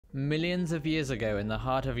Millions of years ago in the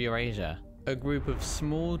heart of Eurasia, a group of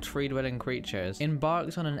small tree-dwelling creatures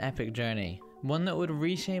embarked on an epic journey, one that would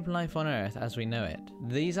reshape life on Earth as we know it.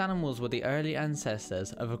 These animals were the early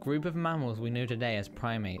ancestors of a group of mammals we know today as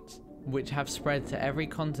primates, which have spread to every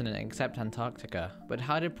continent except Antarctica. But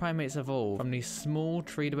how did primates evolve from these small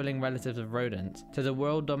tree-dwelling relatives of rodents to the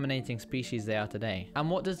world-dominating species they are today? And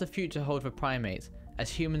what does the future hold for primates as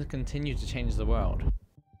humans continue to change the world?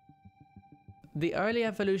 The early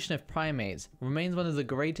evolution of primates remains one of the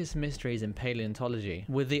greatest mysteries in paleontology,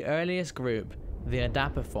 with the earliest group, the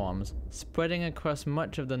Adapiforms, spreading across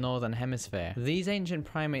much of the northern hemisphere. These ancient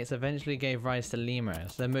primates eventually gave rise to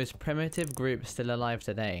lemurs, the most primitive group still alive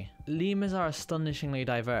today. Lemurs are astonishingly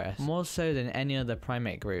diverse, more so than any other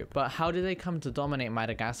primate group. But how did they come to dominate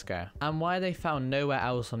Madagascar? And why are they found nowhere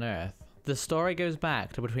else on Earth? The story goes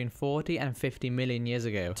back to between 40 and 50 million years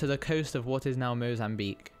ago, to the coast of what is now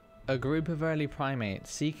Mozambique. A group of early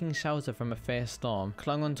primates, seeking shelter from a fierce storm,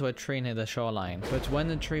 clung onto a tree near the shoreline, but when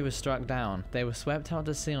the tree was struck down, they were swept out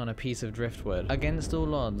to sea on a piece of driftwood. Against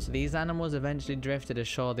all odds, these animals eventually drifted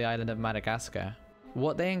ashore the island of Madagascar.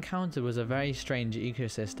 What they encountered was a very strange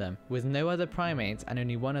ecosystem, with no other primates and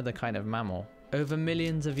only one other kind of mammal. Over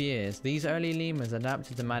millions of years, these early lemurs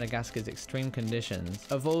adapted to Madagascar's extreme conditions,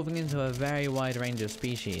 evolving into a very wide range of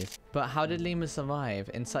species. But how did lemurs survive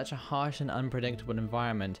in such a harsh and unpredictable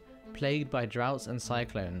environment, plagued by droughts and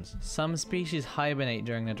cyclones? Some species hibernate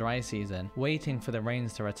during the dry season, waiting for the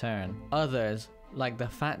rains to return. Others, like the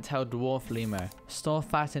fat-tailed dwarf lemur, store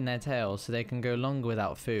fat in their tails so they can go longer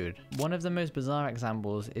without food. One of the most bizarre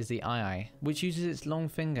examples is the eye, which uses its long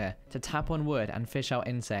finger to tap on wood and fish out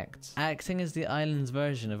insects, acting as the island's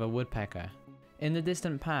version of a woodpecker. In the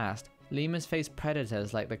distant past, lemurs faced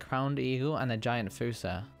predators like the crowned eagle and the giant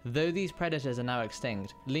fossa. Though these predators are now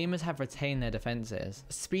extinct, lemurs have retained their defenses.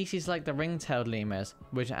 Species like the ring-tailed lemurs,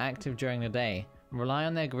 which are active during the day, rely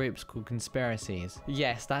on their groups called conspiracies.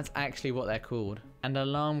 Yes, that's actually what they're called. And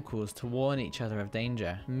alarm calls to warn each other of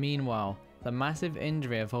danger. Meanwhile, the massive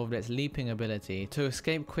injury evolved its leaping ability to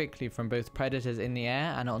escape quickly from both predators in the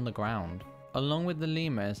air and on the ground. Along with the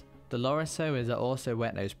lemurs, the Lorises are also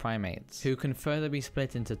wet-nosed primates, who can further be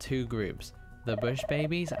split into two groups, the bush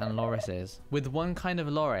babies and lorises, with one kind of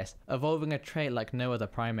loris evolving a trait like no other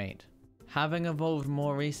primate. Having evolved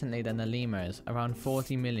more recently than the lemurs, around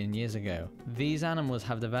 40 million years ago, these animals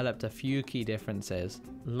have developed a few key differences.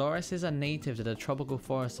 Lorises are native to the tropical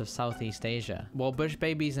forests of Southeast Asia, while bush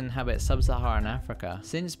babies inhabit sub-Saharan Africa.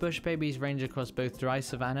 Since bush babies range across both dry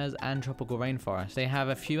savannas and tropical rainforests, they have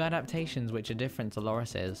a few adaptations which are different to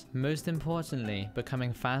lorises, most importantly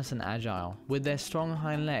becoming fast and agile, with their strong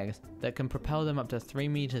hind legs that can propel them up to 3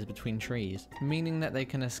 meters between trees, meaning that they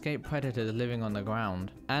can escape predators living on the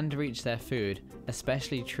ground, and reach their food,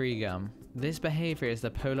 especially tree gum. This behavior is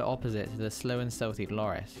the polar opposite to the slow and stealthy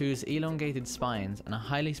loris, whose elongated spines and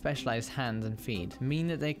highly specialized hands and feet mean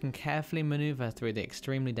that they can carefully maneuver through the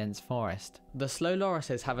extremely dense forest. The slow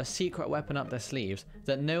lorises have a secret weapon up their sleeves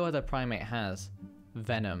that no other primate has: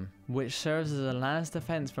 venom, which serves as a last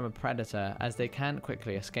defense from a predator as they can't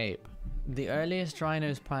quickly escape. The earliest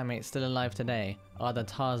dry-nosed primates still alive today are the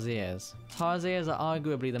Tarsiers. Tarsiers are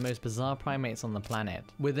arguably the most bizarre primates on the planet,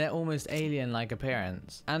 with their almost alien-like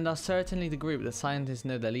appearance, and are certainly the group that scientists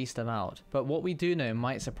know the least about, but what we do know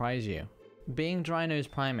might surprise you. Being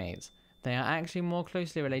dry-nosed primates, they are actually more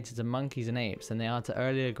closely related to monkeys and apes than they are to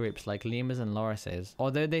earlier groups like lemurs and lorises,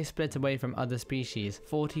 although they split away from other species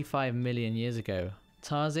 45 million years ago.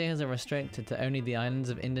 Tarsiers are restricted to only the islands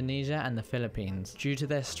of Indonesia and the Philippines due to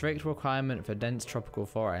their strict requirement for dense tropical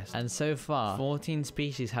forests, and so far 14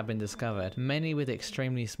 species have been discovered, many with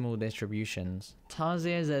extremely small distributions.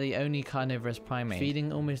 Tarsiers are the only carnivorous primate,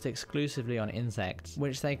 feeding almost exclusively on insects,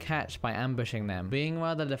 which they catch by ambushing them. Being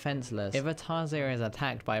rather defenseless, if a tarsier is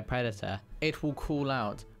attacked by a predator, it will call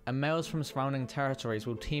out, and males from surrounding territories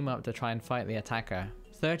will team up to try and fight the attacker.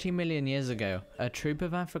 30 million years ago, a troop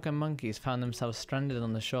of African monkeys found themselves stranded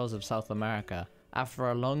on the shores of South America after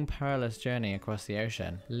a long perilous journey across the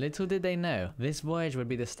ocean. Little did they know, this voyage would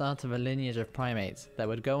be the start of a lineage of primates that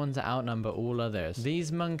would go on to outnumber all others.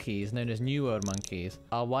 These monkeys, known as New World monkeys,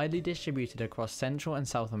 are widely distributed across Central and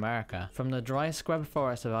South America, from the dry scrub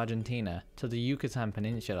forests of Argentina to the Yucatan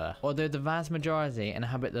Peninsula, although the vast majority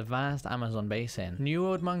inhabit the vast Amazon basin. New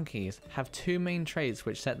World monkeys have two main traits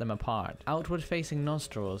which set them apart: outward-facing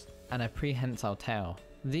nostrils and a prehensile tail.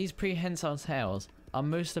 These prehensile tails are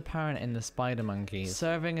most apparent in the spider monkeys,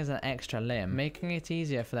 serving as an extra limb, making it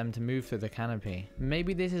easier for them to move through the canopy.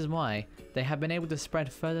 Maybe this is why they have been able to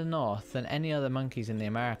spread further north than any other monkeys in the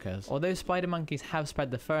Americas. Although spider monkeys have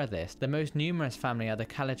spread the furthest, the most numerous family are the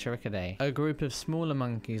Callitrichidae, a group of smaller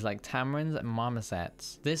monkeys like tamarins and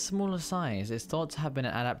marmosets. This smaller size is thought to have been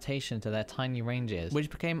an adaptation to their tiny ranges, which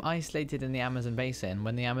became isolated in the Amazon basin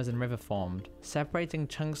when the Amazon River formed, separating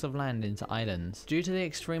chunks of land into islands. Due to the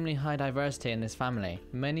extremely high diversity in this family,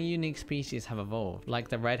 many unique species have evolved, like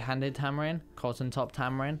the red-handed tamarin, cotton-top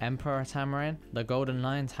tamarin, emperor tamarin, the golden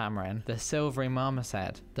lion tamarin, the silvery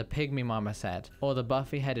marmoset, the pygmy marmoset, or the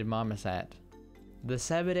buffy-headed marmoset. The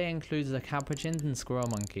Cebidae includes the capuchins and squirrel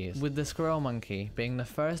monkeys, with the squirrel monkey being the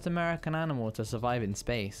first American animal to survive in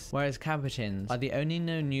space, whereas capuchins are the only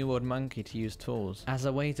known New World monkey to use tools as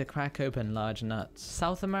a way to crack open large nuts.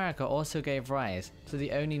 South America also gave rise to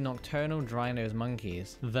the only nocturnal dry-nosed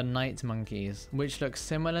monkeys, the night monkeys, which look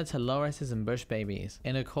similar to lorises and bush babies,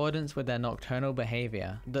 in accordance with their nocturnal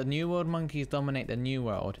behavior. The New World monkeys dominate the New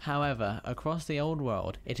World, however, across the Old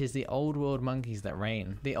World, it is the Old World monkeys that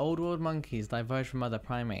reign. The Old World monkeys diverged from other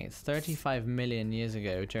primates 35 million years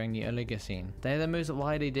ago during the Oligocene. They are the most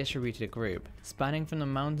widely distributed group, spanning from the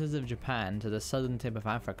mountains of Japan to the southern tip of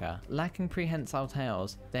Africa. Lacking prehensile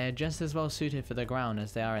tails, they are just as well suited for the ground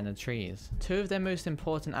as they are in the trees. Two of their most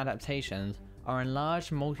important adaptations are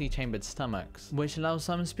enlarged multi-chambered stomachs, which allow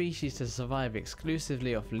some species to survive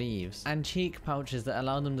exclusively off leaves, and cheek pouches that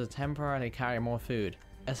allow them to temporarily carry more food,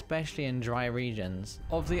 especially in dry regions.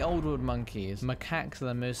 Of the Old World monkeys, macaques are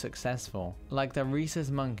the most successful, like the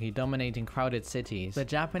rhesus monkey dominating crowded cities, the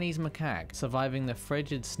Japanese macaque surviving the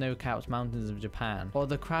frigid snow-capped mountains of Japan, or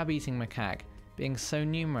the crab-eating macaque being so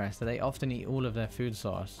numerous that they often eat all of their food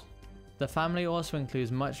source. The family also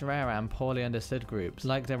includes much rarer and poorly understood groups,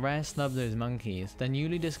 like the rare snub-nosed monkeys, the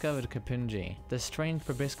newly discovered capungi, the strange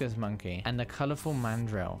proboscis monkey, and the colourful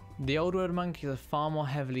mandrill. The Old World monkeys are far more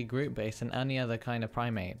heavily group-based than any other kind of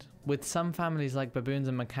primate, with some families like baboons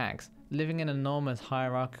and macaques living in enormous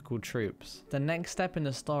hierarchical troops. The next step in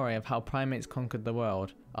the story of how primates conquered the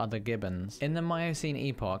world are the Gibbons. In the Miocene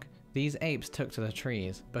epoch, these apes took to the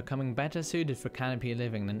trees, becoming better suited for canopy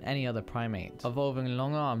living than any other primate, evolving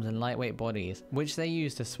long arms and lightweight bodies, which they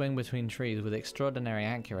used to swing between trees with extraordinary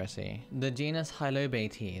accuracy. The genus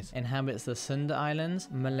Hylobates inhabits the Sunda Islands,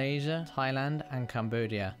 Malaysia, Thailand, and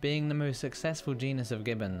Cambodia, being the most successful genus of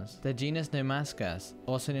gibbons. The genus Nomascus,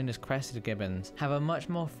 also known as crested gibbons, have a much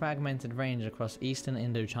more fragmented range across eastern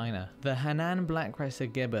Indochina. The Henan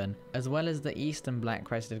black-crested gibbon, as well as the eastern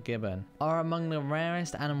black-crested gibbon, are among the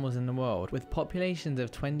rarest animals in the world, with populations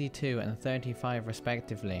of 22 and 35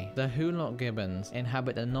 respectively. The Hulock gibbons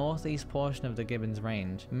inhabit the northeast portion of the gibbons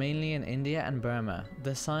range, mainly in India and Burma.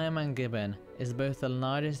 The Siamang gibbon is both the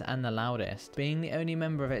largest and the loudest, being the only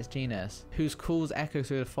member of its genus, whose calls echo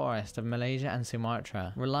through the forest of Malaysia and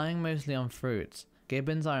Sumatra. Relying mostly on fruits,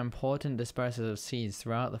 gibbons are important dispersers of seeds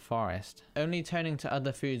throughout the forest, only turning to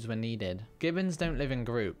other foods when needed. Gibbons don't live in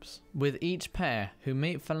groups, with each pair, who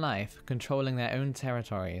mate for life, controlling their own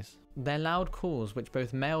territories. Their loud calls, which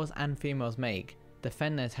both males and females make,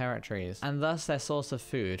 defend their territories, and thus their source of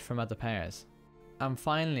food from other pairs. And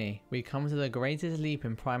finally, we come to the greatest leap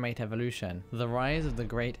in primate evolution, the rise of the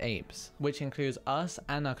great apes, which includes us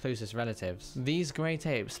and our closest relatives. These great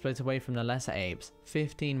apes split away from the lesser apes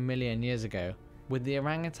 15 million years ago, with the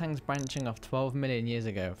orangutans branching off 12 million years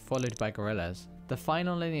ago, followed by gorillas. The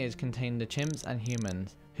final lineage contained the chimps and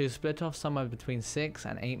humans, who split off somewhere between 6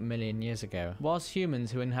 and 8 million years ago, whilst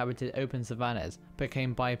humans who inhabited open savannas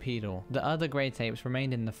became bipedal. The other great apes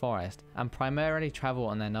remained in the forest and primarily travel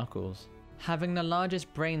on their knuckles. Having the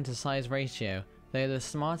largest brain to size ratio, they are the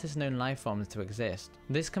smartest known life forms to exist.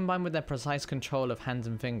 This, combined with their precise control of hands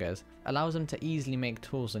and fingers, allows them to easily make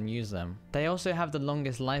tools and use them. They also have the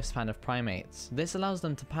longest lifespan of primates. This allows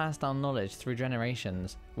them to pass down knowledge through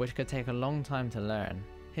generations, which could take a long time to learn.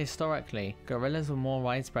 Historically, gorillas were more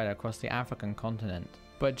widespread across the African continent,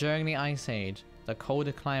 but during the Ice Age, the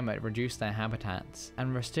colder climate reduced their habitats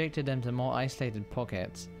and restricted them to more isolated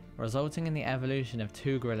pockets, resulting in the evolution of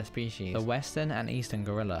two gorilla species, the western and eastern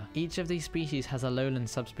gorilla. Each of these species has a lowland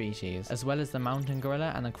subspecies, as well as the mountain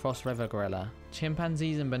gorilla and the cross-river gorilla.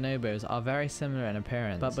 Chimpanzees and bonobos are very similar in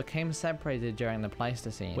appearance, but became separated during the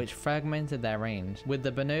Pleistocene, which fragmented their range, with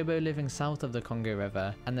the bonobo living south of the Congo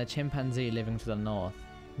River and the chimpanzee living to the north.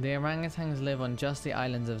 The orangutans live on just the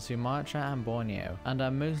islands of Sumatra and Borneo, and are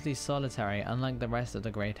mostly solitary unlike the rest of the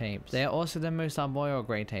great apes. They are also the most arboreal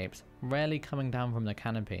great apes, rarely coming down from the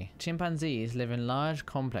canopy. Chimpanzees live in large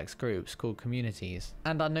complex groups called communities,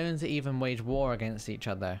 and are known to even wage war against each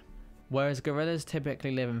other. whereas gorillas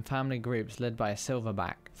typically live in family groups led by a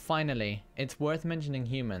silverback. Finally, it's worth mentioning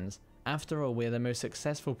humans. After all, we're the most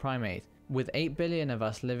successful primate, with 8 billion of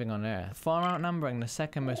us living on Earth, far outnumbering the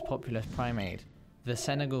second most populous primate, the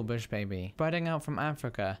Senegal bush baby. Spreading out from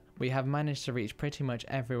Africa, we have managed to reach pretty much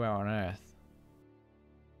everywhere on Earth.